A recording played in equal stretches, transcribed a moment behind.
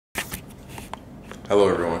Hello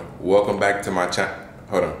everyone, welcome back to my channel.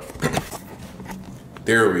 Hold on.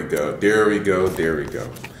 There we go.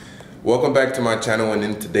 Welcome back to my channel, and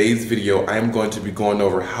in today's video, I am going to be going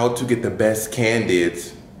over how to get the best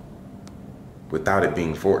candids without it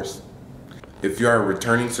being forced. If you are a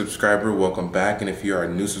returning subscriber, welcome back, and if you are a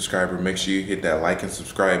new subscriber, make sure you hit that like and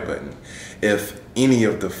subscribe button if any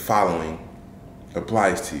of the following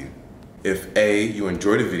applies to you. If A, you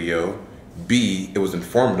enjoyed the video, B, it was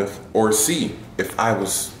informative, or C, if I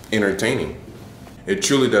was entertaining. It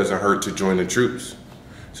truly doesn't hurt to join the troops.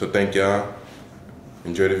 So thank y'all.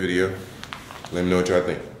 Enjoy the video. Let me know what y'all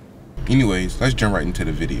think. Anyways, let's jump right into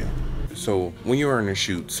the video. So when you're in a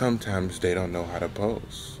shoot, sometimes they don't know how to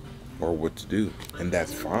pose or what to do, and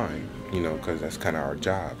that's fine, you know, because that's kind of our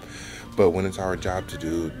job. But when it's our job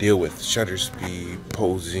to deal with shutter speed,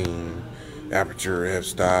 posing, aperture,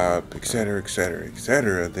 f-stop,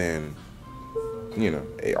 etc., then, you know,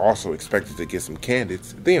 they also expected to get some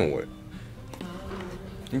candids, then what?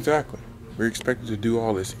 Exactly. We're expected to do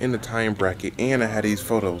all this in the time bracket, and I had these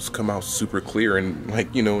photos come out super clear and,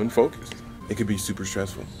 like, you know, in focus. It could be super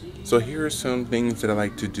stressful. So here are some things that I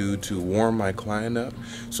like to do to warm my client up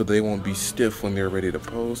so they won't be stiff when they're ready to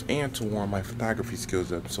pose, and to warm my photography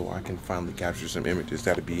skills up so I can finally capture some images.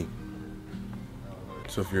 That'd be.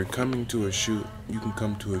 So if you're coming to a shoot, you can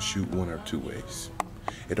come to a shoot one or two ways.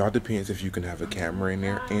 It all depends if you can have a camera in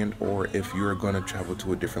there and or if you're going to travel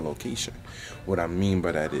to a different location. What I mean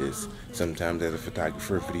by that is sometimes as a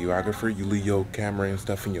photographer, videographer, you leave your camera and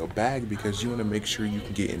stuff in your bag because you want to make sure you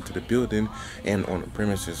can get into the building and on the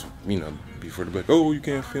premises, you know, before the like, oh, you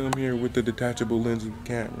can't film here with the detachable lens of the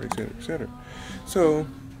camera, etc. So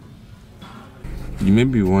you may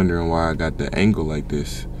be wondering why I got the angle like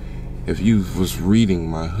this. If you was reading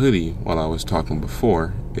my hoodie while I was talking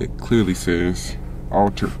before, it clearly says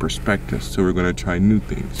altered perspective, so we're going to try new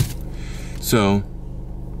things. So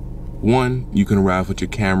one, you can arrive with your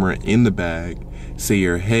camera in the bag, say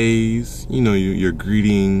your hays, you know, your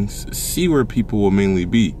greetings, see where people will mainly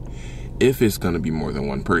be if it's going to be more than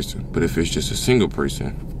one person. But if it's just a single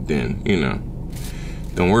person, then, you know,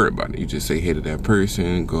 don't worry about it. You just say hey to that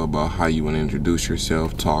person, go about how you want to introduce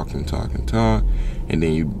yourself, talk, and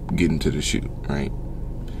then you get into the shoot, right?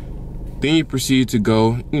 Then you proceed to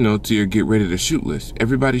go, you know, to your get ready to shoot list.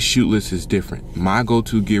 Everybody's shoot list is different. My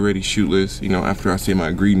go-to get ready shoot list, you know, after I say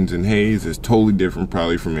my greetings and hays, is totally different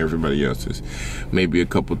probably from everybody else's. Maybe a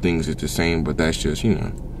couple things is the same, but that's just, you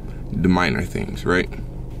know, the minor things, right?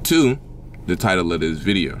 2, the title of this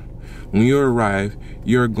video. When you arrive,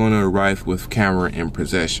 you're going to arrive with camera in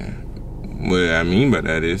possession. What I mean by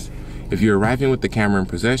that is, if you're arriving with the camera in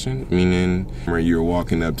possession, meaning where you're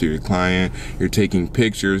walking up to your client, you're taking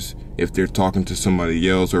pictures, if they're talking to somebody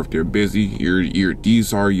else or if they're busy,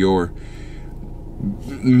 these are your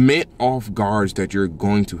met off guards that you're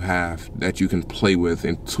going to have that you can play with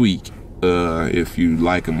and tweak. If you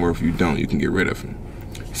like them, or if you don't, you can get rid of them.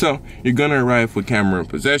 So you're gonna arrive with camera in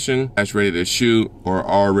possession, that's ready to shoot or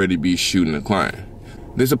already be shooting a client.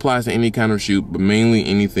 This applies to any kind of shoot, but mainly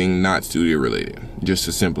anything not studio related, just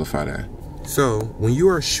to simplify that. So when you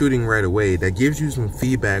are shooting right away, that gives you some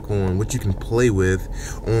feedback on what you can play with,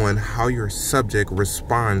 on how your subject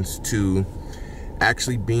responds to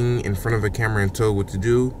actually being in front of a camera and told what to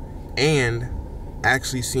do, and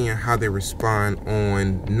actually seeing how they respond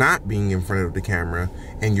on not being in front of the camera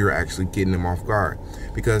and you're actually getting them off guard.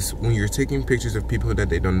 Because when you're taking pictures of people that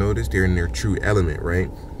they don't notice, they're in their true element,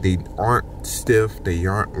 right? They aren't stiff, they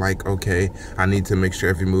aren't like, okay, I need to make sure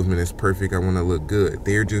every movement is perfect, I want to look good.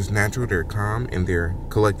 They're just natural, they're calm, and they're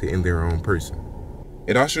collected in their own person.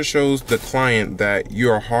 It also shows the client that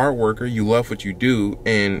you're a hard worker, you love what you do,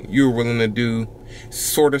 and you're willing to do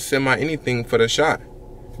sort of semi anything for the shot,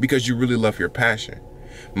 because you really love your passion.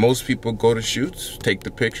 Most people go to shoots, take the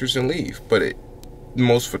pictures, and leave. But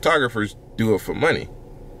most photographers do it for money.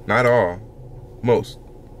 Not all. Most.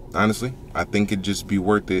 Honestly, I think it'd just be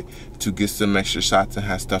worth it to get some extra shots and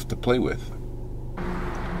have stuff to play with.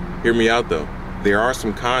 Hear me out though. There are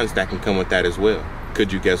some cons that can come with that as well.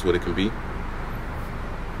 Could you guess what it can be?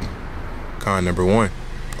 Con number 1,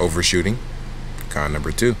 overshooting. Con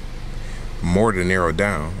number 2, more to narrow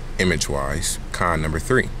down image-wise. Con number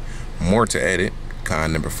 3, more to edit.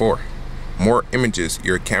 Con number 4, more images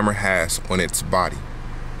your camera has on its body.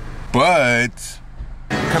 But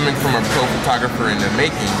coming from a pro photographer in the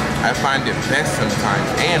making, I find it best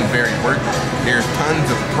sometimes and very worth it. There's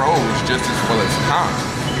tons of pros just as well as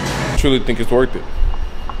cons. I truly think it's worth it.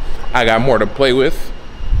 I got more to play with,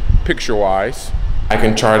 picture-wise. I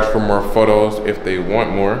can charge for more photos if they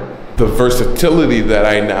want more. The versatility that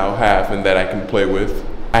I now have and that I can play with,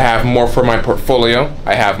 I have more for my portfolio.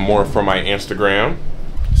 I have more for my Instagram.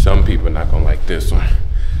 Some people are not gonna like this one,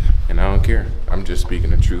 and I don't care. I'm just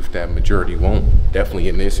speaking the truth that majority won't, definitely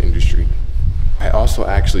in this industry. I also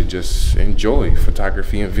actually just enjoy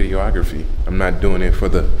photography and videography. I'm not doing it for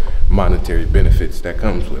the monetary benefits that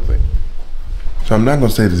comes with it. So I'm not gonna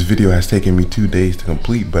say this video has taken me 2 days to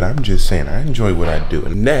complete, but I'm just saying I enjoy what I do.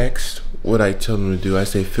 And next, what I tell them to do, I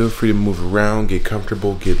say feel free to move around, get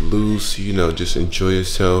comfortable, get loose, you know, just enjoy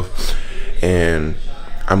yourself. And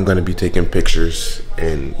I'm gonna be taking pictures,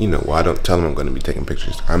 and you know, well, I don't tell them I'm gonna be taking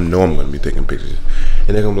pictures. I know I'm gonna be taking pictures.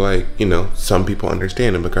 And they're gonna be like, you know, some people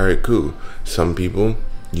understand. I'm like, all right, cool. Some people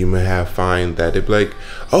you may have find that they'd be like,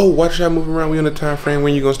 oh, why should I move around? We on a time frame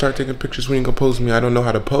when you gonna start taking pictures, when you gonna pose me? I don't know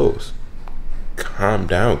how to pose. Calm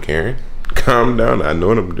down, Karen. Calm down. I know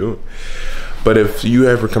what I'm doing. But if you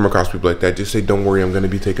ever come across people like that, just say, don't worry, I'm gonna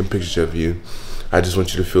be taking pictures of you. I just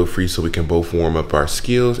want you to feel free so we can both warm up our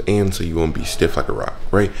skills and so you won't be stiff like a rock,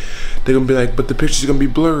 right? They're gonna be like, but the picture's gonna be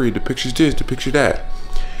blurry, the picture's this, the picture that.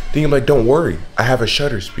 Then you're like, don't worry, I have a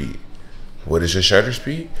shutter speed. What is a shutter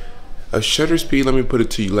speed? A shutter speed, let me put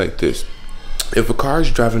it to you like this. If a car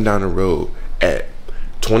is driving down the road at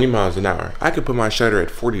 20 miles an hour, I could put my shutter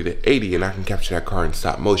at 40 to 80 and I can capture that car in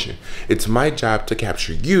stop motion. It's my job to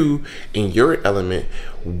capture you in your element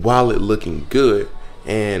while it looking good,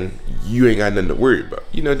 and you ain't got nothing to worry about.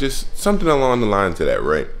 You know, just something along the lines of that,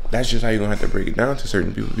 right? That's just how you're gonna have to break it down to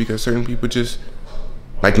certain people, because certain people just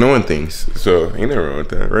like knowing things. So ain't nothing wrong with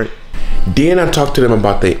that, right? Then I talk to them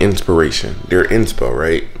about their inspiration, their inspo,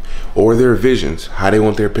 right? Or their visions, how they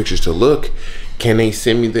want their pictures to look. Can they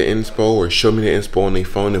send me the inspo or show me the inspo on their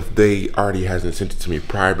phone if they already hasn't sent it to me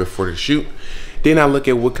prior before the shoot? Then I look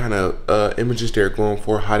at what kind of images they're going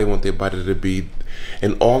for, how they want their body to be.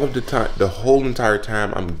 And all of the time, the whole entire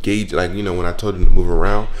time, I'm gauging, like, you know, when I told them to move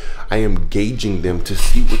around, I am gauging them to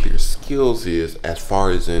see what their skills is as far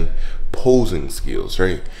as in posing skills,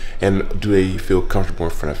 right? And do they feel comfortable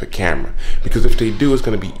in front of a camera? Because if they do, it's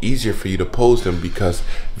going to be easier for you to pose them because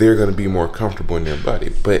they're going to be more comfortable in their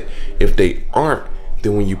body. But if they aren't,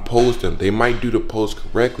 then when you pose them, they might do the pose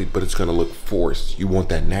correctly, but it's going to look forced. You want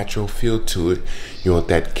that natural feel to it. You want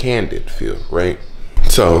that candid feel, right?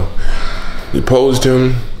 So you posed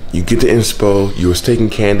them, you get the inspo, you was taking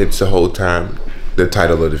candids the whole time. The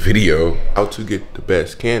title of the video, how to get the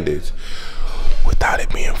best candids without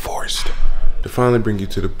it being forced. To finally bring you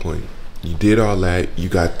to the point, you did all that. You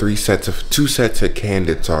got two sets of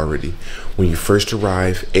candids already. When you first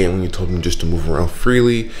arrive and when you told them just to move around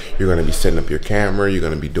freely, you're gonna be setting up your camera, you're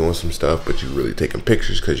gonna be doing some stuff, but you're really taking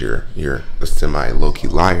pictures because you're a semi low-key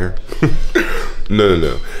liar.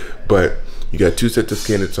 No. But you got 2 sets of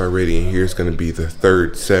candids already, and here's gonna be the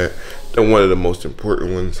 3rd set, and one of the most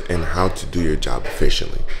important ones, and how to do your job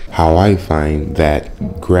efficiently. How I find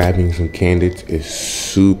that grabbing some candids is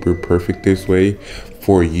super perfect this way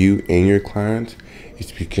for you and your clients,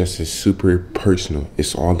 it's because it's super personal.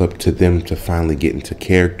 It's all up to them to finally get into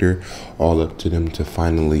character, all up to them to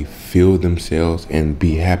finally feel themselves and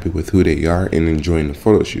be happy with who they are and enjoying the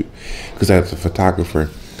photo shoot. Because as a photographer,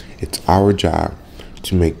 it's our job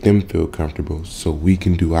to make them feel comfortable so we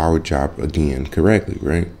can do our job again correctly,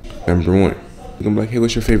 right? Number 1, you're gonna be like, hey,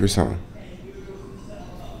 what's your favorite song?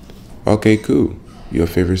 Okay, cool. Your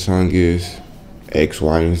favorite song is X,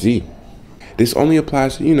 Y, and Z. This only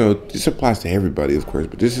applies to, you know, this applies to everybody, of course,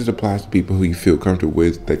 but this applies to people who you feel comfortable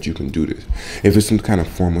with that you can do this. If it's some kind of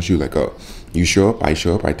formal shoot, like, oh, you show up, I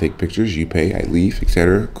take pictures, you pay, I leave,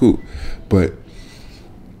 etc., cool. But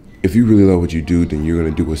if you really love what you do, then you're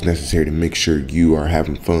going to do what's necessary to make sure you are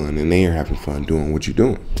having fun and they are having fun doing what you're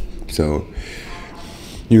doing. So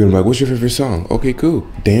you're going to be like, what's your favorite song? Okay, cool.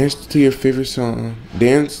 Dance to your favorite song.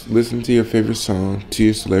 Dance, listen to your favorite song, to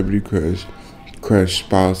your celebrity crush,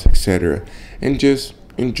 spouse, etc. And just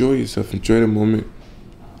enjoy yourself. Enjoy the moment.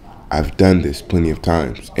 I've done this plenty of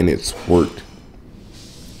times and it's worked.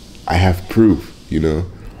 I have proof, you know.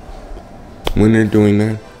 When they're doing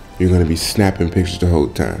that, you're going to be snapping pictures the whole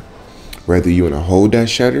time. Whether you want to hold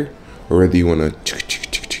that shutter or whether you want to,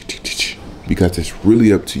 because it's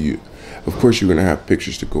really up to you. Of course, you're going to have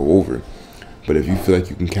pictures to go over. But if you feel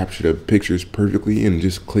like you can capture the pictures perfectly and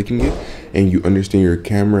just clicking it, and you understand your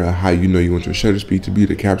camera, how you know you want your shutter speed to be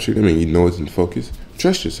to capture them, and you know it's in focus,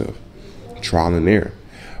 trust yourself. Trial and error.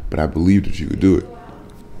 But I believe that you could do it.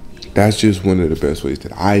 That's just one of the best ways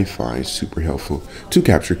that I find super helpful to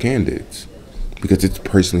capture candids, because it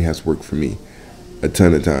personally has worked for me a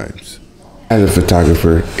ton of times. As a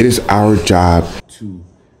photographer, it is our job to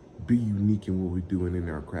be unique in what we're doing in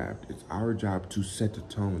our craft. It's our job to set the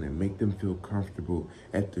tone and make them feel comfortable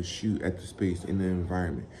at the shoot, at the space, in the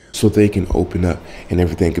environment, so they can open up and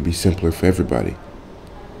everything can be simpler for everybody.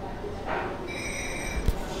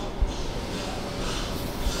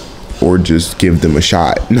 Or just give them a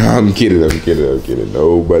shot. No, I'm kidding. Nobody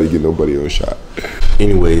get nobody a shot.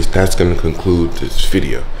 Anyways, that's gonna conclude this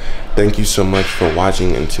video. Thank you so much for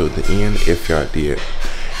watching until the end, if y'all did.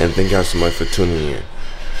 And thank y'all so much for tuning in.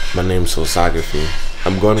 My name's Soulsography.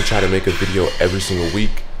 I'm gonna try to make a video every single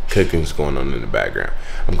week. Cooking's going on in the background.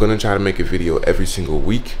 I'm gonna try to make a video every single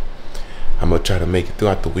week. I'm gonna try to make it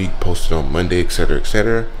throughout the week, post it on Monday, etc.,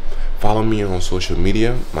 etc. Follow me on social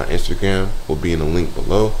media. My Instagram will be in the link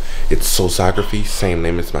below. It's Soulsography, same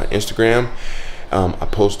name as my Instagram. I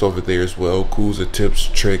post over there as well, cool tips,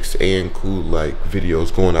 tricks, and cool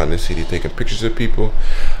videos going out in the city, taking pictures of people.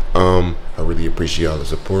 I really appreciate all the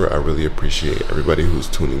support. I really appreciate everybody who's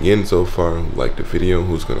tuning in so far, who liked the video,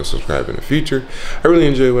 who's gonna subscribe in the future. I really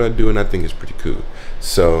enjoy what I do, and I think it's pretty cool.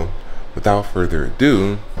 So without further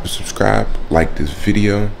ado, subscribe, like this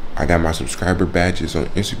video. I got my subscriber badges on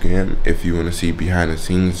Instagram. If you want to see behind the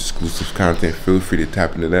scenes exclusive content, feel free to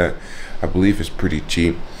tap into that. I believe it's pretty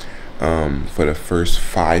cheap for the first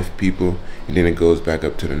 5 people, and then it goes back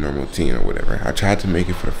up to the normal 10 or whatever. I tried to make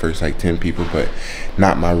it for the first 10 people, but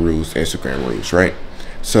not my rules, Instagram rules, right?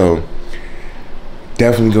 So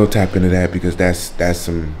definitely go tap into that, because that's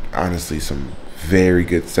some, honestly, some very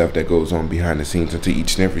good stuff that goes on behind the scenes into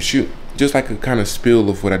each and every shoot. Just like a kind of spill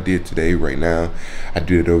of what I did today right now. I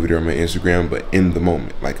did it over there on my Instagram, but in the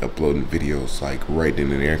moment, uploading videos right in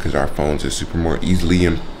there, because our phones are super more easily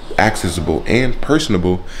accessible and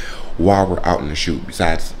personable while we're out in the shoot,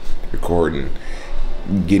 besides recording,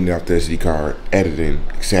 getting it off the SD card, editing,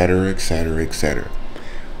 etc., etc., etc.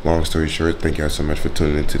 Long story short, thank y'all so much for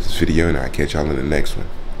tuning into this video, and I'll catch y'all in the next one.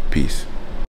 Peace.